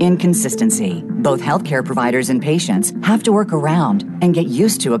consistent: Inconsistency. Both healthcare providers and patients have to work around and get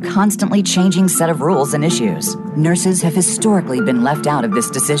used to a constantly changing set of rules and issues. Nurses have historically been left out of this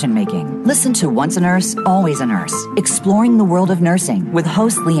decision-making. Listen to Once a Nurse, Always a Nurse, Exploring the World of Nursing with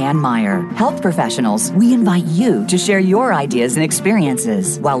host Leanne Meyer. Health professionals, we invite you to share your ideas and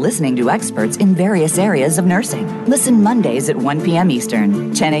experiences while listening to experts in various areas of nursing. Listen Mondays at 1 p.m.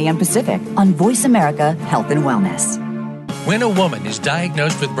 Eastern, 10 a.m. Pacific on Voice America Health and Wellness. When a woman is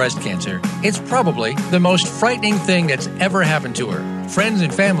diagnosed with breast cancer, it's probably the most frightening thing that's ever happened to her. Friends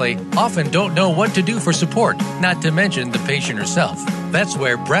and family often don't know what to do for support, not to mention the patient herself. That's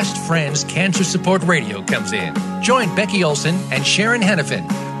where Breast Friends Cancer Support Radio comes in. Join Becky Olson and Sharon Hennepin,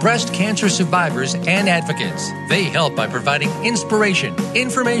 breast cancer survivors and advocates. They help by providing inspiration,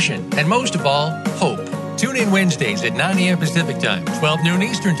 information, and most of all, hope. Tune in Wednesdays at 9 a.m. Pacific Time, 12 noon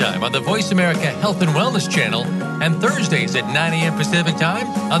Eastern Time on the Voice America Health and Wellness Channel, and Thursdays at 9 a.m. Pacific Time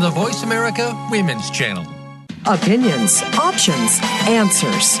on the Voice America Women's Channel. Opinions, options,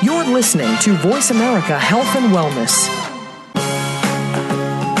 answers. You're listening to Voice America Health and Wellness.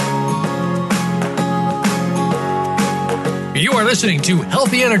 You are listening to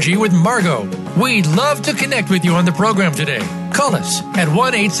Healthy Energy with Margo. We'd love to connect with you on the program today. Call us at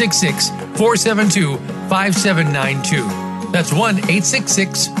 1-866-472-5792. That's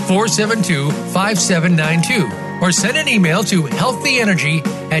 1-866-472-5792. Or send an email to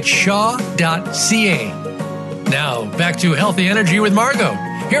healthyenergy@shaw.ca. Now, back to Healthy Energy with Margo.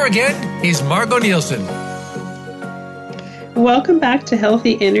 Here again is Margo Nielsen. Welcome back to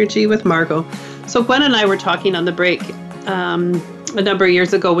Healthy Energy with Margo. So Gwen and I were talking on the break a number of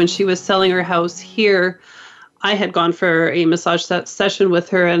years ago when she was selling her house here. I had gone for a massage session with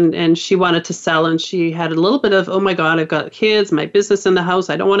her, and she wanted to sell, and she had a little bit of, oh my God, I've got kids, my business in the house,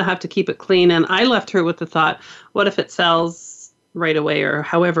 I don't want to have to keep it clean. And I left her with the thought, what if it sells right away, or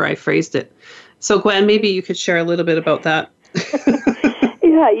however I phrased it. So Gwen, maybe you could share a little bit about that.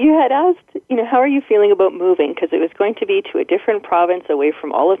 Yeah, you had asked, how are you feeling about moving? Because it was going to be to a different province away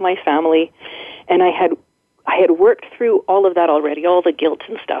from all of my family, and I had worked through all of that already, all the guilt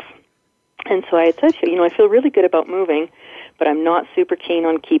and stuff. And so I had said to you, I feel really good about moving, but I'm not super keen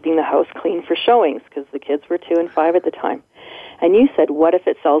on keeping the house clean for showings because the kids were 2 and 5 at the time. And you said, what if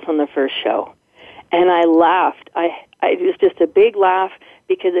it sells on the first show? And I laughed. It was just a big laugh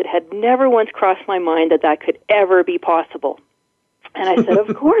because it had never once crossed my mind that could ever be possible. And I said,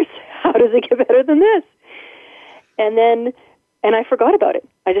 of course, how does it get better than this? And I forgot about it.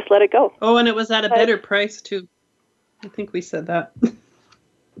 I just let it go. Oh, and it was at a better price too. I think we said that.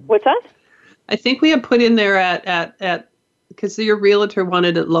 What's that? I think we had put in there at because your realtor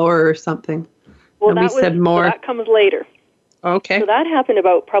wanted it lower or something. Well, and we said more. So that comes later. Okay. So that happened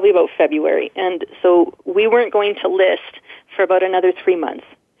probably about February, and so we weren't going to list for about another 3 months.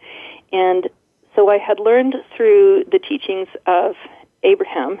 And so I had learned through the teachings of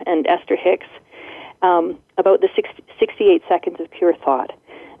Abraham and Esther Hicks about the 68 seconds of pure thought.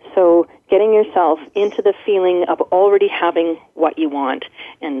 So getting yourself into the feeling of already having what you want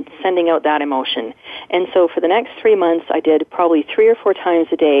and sending out that emotion. And so for the next 3 months, I did probably 3 or 4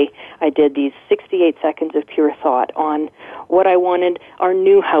 times a day, I did these 68 seconds of pure thought on what I wanted our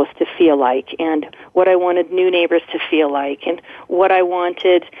new house to feel like and what I wanted new neighbors to feel like and what I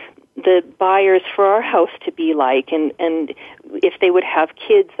wanted the buyers for our house to be like, and if they would have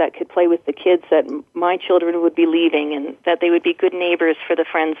kids that could play with the kids that my children would be leaving, and that they would be good neighbors for the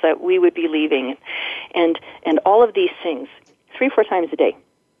friends that we would be leaving, and all of these things 3-4 times a day.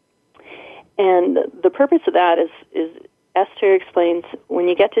 And the purpose of that is Esther explains, when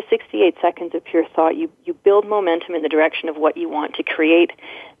you get to 68 seconds of pure thought, you build momentum in the direction of what you want to create,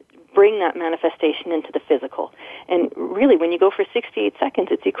 bring that manifestation into the physical. And really, when you go for 68 seconds,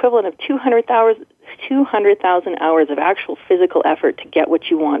 it's the equivalent of 200,000 hours of actual physical effort to get what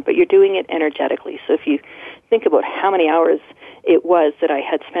you want, but you're doing it energetically. So if you think about how many hours it was that I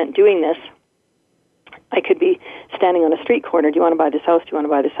had spent doing this, I could be standing on a street corner, do you want to buy this house, do you want to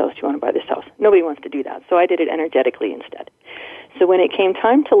buy this house, do you want to buy this house? Nobody wants to do that, so I did it energetically instead. So when it came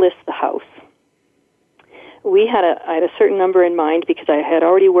time to list the house, I had a certain number in mind because I had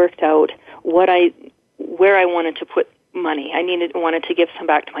already worked out where I wanted to put money. I wanted to give some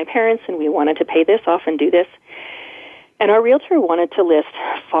back to my parents, and we wanted to pay this off and do this. And our realtor wanted to list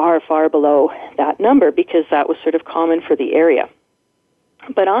far, far below that number because that was sort of common for the area.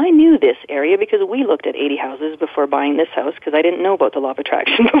 But I knew this area because we looked at 80 houses before buying this house because I didn't know about the law of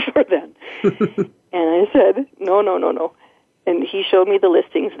attraction before then. And I said, no. And he showed me the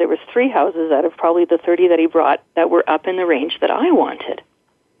listings. There was 3 houses out of probably the 30 that he brought that were up in the range that I wanted.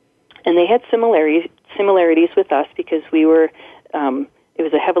 And they had similarities with us because we were, it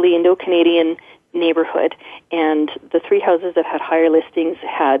it was a heavily Indo-Canadian neighborhood, and the 3 houses that had higher listings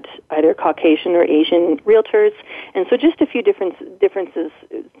had either Caucasian or Asian realtors, and so just a few differences,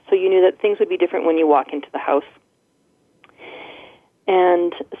 so you knew that things would be different when you walk into the house.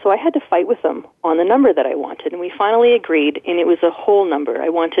 And so I had to fight with them on the number that I wanted, and we finally agreed, and it was a whole number. I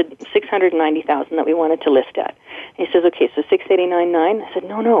wanted $690,000 that we wanted to list at. And he says, okay, so $689,900? I said,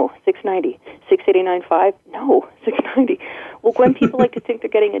 no, $690,000. $689,500? No, $690,000. Well, Gwen, people like to think they're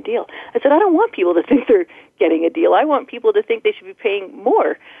getting a deal. I said, I don't want people to think they're getting a deal. I want people to think they should be paying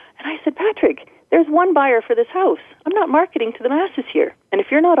more. And I said, Patrick, there's one buyer for this house. I'm not marketing to the masses here. And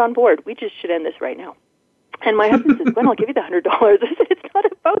if you're not on board, we just should end this right now. And my husband says, Gwen, I'll give you the $100. I said, it's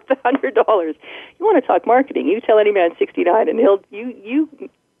not about the $100. You want to talk marketing, you tell any man 69 and you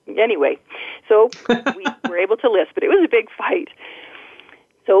anyway. So we were able to list, but it was a big fight.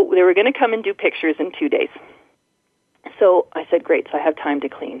 So they were going to come and do pictures in 2 days. So I said, great, so I have time to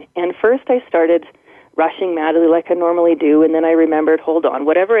clean. And first I started rushing madly like I normally do, and then I remembered, hold on,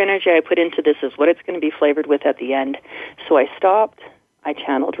 whatever energy I put into this is what it's going to be flavored with at the end. So I stopped. I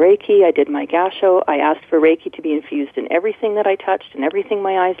channeled Reiki, I did my gasho, I asked for Reiki to be infused in everything that I touched and everything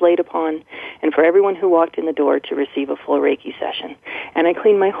my eyes laid upon, and for everyone who walked in the door to receive a full Reiki session. And I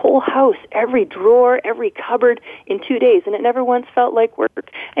cleaned my whole house, every drawer, every cupboard in 2 days, and it never once felt like work.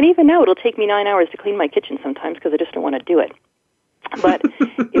 And even now it'll take me 9 hours to clean my kitchen sometimes because I just don't want to do it. But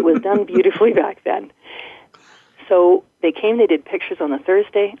it was done beautifully back then. So they came, they did pictures on the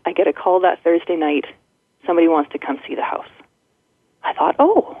Thursday. I get a call that Thursday night, somebody wants to come see the house. I thought,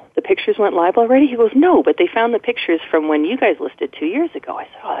 oh, the pictures went live already? He goes, no, but they found the pictures from when you guys listed 2 years ago. I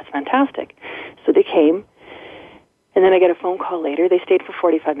said, oh, that's fantastic. So they came, and then I get a phone call later. They stayed for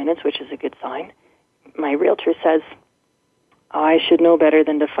 45 minutes, which is a good sign. My realtor says, oh, I should know better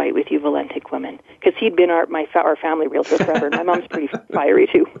than to fight with you Valentic women, because he'd been our family realtor forever. My mom's pretty fiery,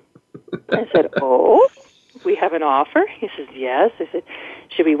 too. I said, oh, we have an offer? He says, yes. I said,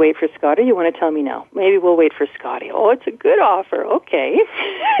 should we wait for Scotty? You want to tell me now? Maybe we'll wait for Scotty. Oh, it's a good offer. Okay.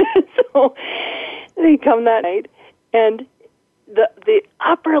 So they come that night, and the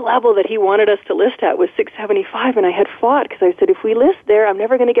upper level that he wanted us to list at was $675, and I had fought because I said, if we list there, I'm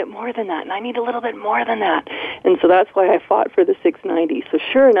never going to get more than that, and I need a little bit more than that. And so that's why I fought for the $690. So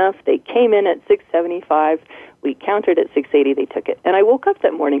sure enough, they came in at $675. We countered at $680. They took it. And I woke up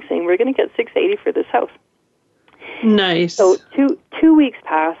that morning saying, we're going to get $680 for this house. Nice. So two weeks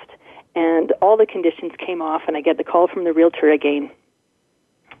passed, and all the conditions came off, and I get the call from the realtor again.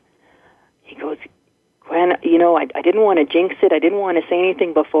 He goes, Gwen, I didn't want to jinx it. I didn't want to say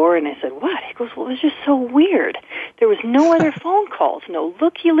anything before. And I said, what? He goes, well, it was just so weird. There was no other phone calls, no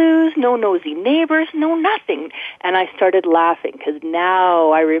looky-loos, no nosy neighbors, no nothing. And I started laughing because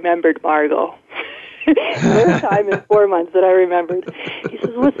now I remembered Margot. No time in 4 months that I remembered. He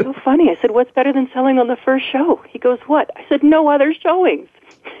says, what's so funny? I said, what's better than selling on the first show? He goes, what? I said, no other showings.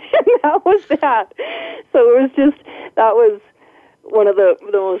 And that was that. So that was one of the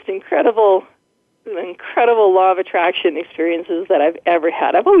most incredible law of attraction experiences that I've ever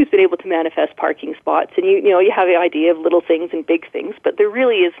had. I've always been able to manifest parking spots, and you have the idea of little things and big things, but there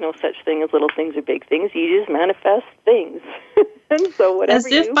really is no such thing as little things or big things. You just manifest things. And so whatever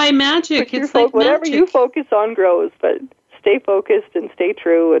by magic. It's like whatever magic. you focus on grows, but stay focused and stay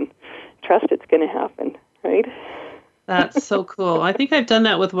true and trust it's going to happen, right? That's so cool. I think I've done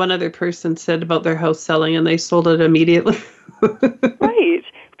that with one other person, said about their house selling, and they sold it immediately. Right.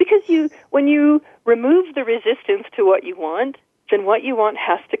 Because when you remove the resistance to what you want, then what you want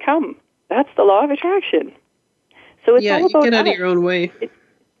has to come. That's the law of attraction. So it's all about you get out of your own way.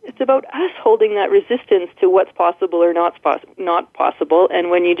 It's about us holding that resistance to what's possible or not possible.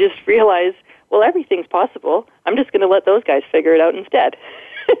 And when you just realize, well, everything's possible, I'm just going to let those guys figure it out instead.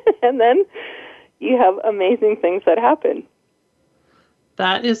 And then you have amazing things that happen.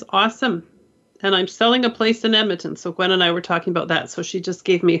 That is awesome. And I'm selling a place in Edmonton, so Gwen and I were talking about that. So she just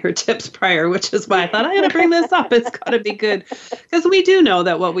gave me her tips prior, which is why I thought, I'm going to bring this up. It's got to be good. Because we do know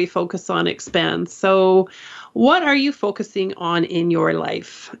that what we focus on expands. So what are you focusing on in your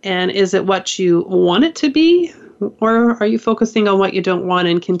life? And is it what you want it to be? Or are you focusing on what you don't want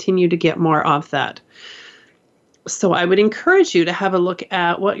and continue to get more of that? So I would encourage you to have a look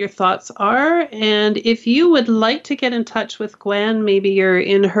at what your thoughts are. And if you would like to get in touch with Gwen, maybe you're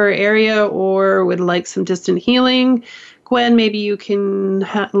in her area or would like some distant healing, Gwen, maybe you can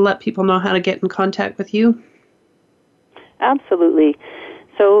let people know how to get in contact with you. Absolutely.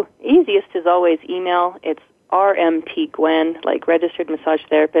 So easiest is always email. It's rmtgwen, like registered massage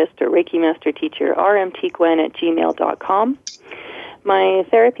therapist or Reiki master teacher, rmtgwen@gmail.com. My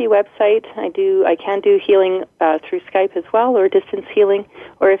therapy website, I can do healing through Skype as well, or distance healing,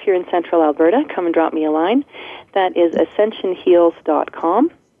 or if you're in Central Alberta, come and drop me a line. That is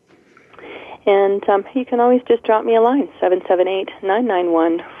ascensionheals.com. And you can always just drop me a line,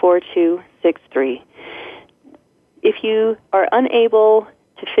 778-991-4263. If you are unable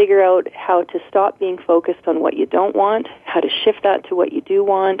to figure out how to stop being focused on what you don't want, how to shift that to what you do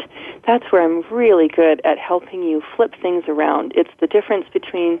want, that's where I'm really good at helping you flip things around. It's the difference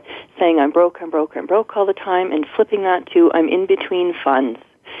between saying I'm broke all the time and flipping that to I'm in between funds.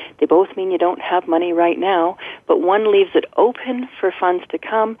 They both mean you don't have money right now, but one leaves it open for funds to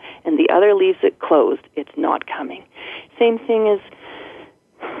come and the other leaves it closed. It's not coming. Same thing as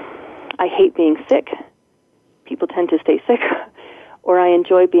I hate being sick. People tend to stay sick. Or I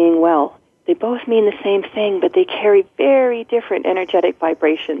enjoy being well. They both mean the same thing, but they carry very different energetic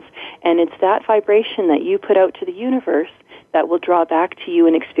vibrations. And it's that vibration that you put out to the universe that will draw back to you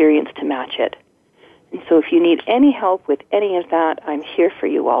an experience to match it. And so if you need any help with any of that, I'm here for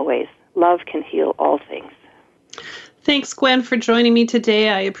you always. Love can heal all things. Thanks, Gwen, for joining me today.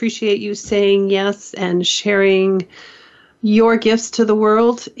 I appreciate you saying yes and sharing your gifts to the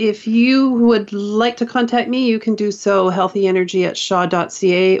world. If you would like to contact me, you can do so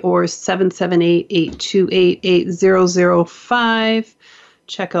healthyenergy@shaw.ca or 778-828-8005.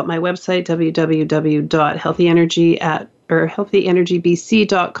 Check out my website,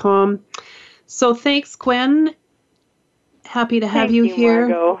 www.healthyenergybc.com. So thanks, Gwen. Happy to have you here.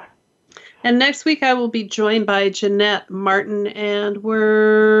 Margo. And next week I will be joined by Jeanette Martin, and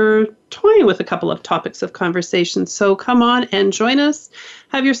we're toying with a couple of topics of conversation. So come on and join us.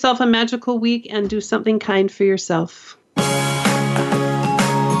 Have yourself a magical week and do something kind for yourself.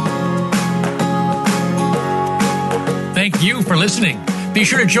 Thank you for listening. Be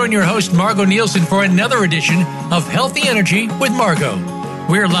sure to join your host, Margo Nielsen, for another edition of Healthy Energy with Margo.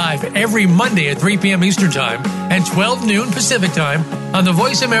 We're live every Monday at 3 p.m. Eastern Time and 12 noon Pacific Time on the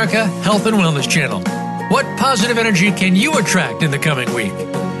Voice America Health and Wellness Channel. What positive energy can you attract in the coming week?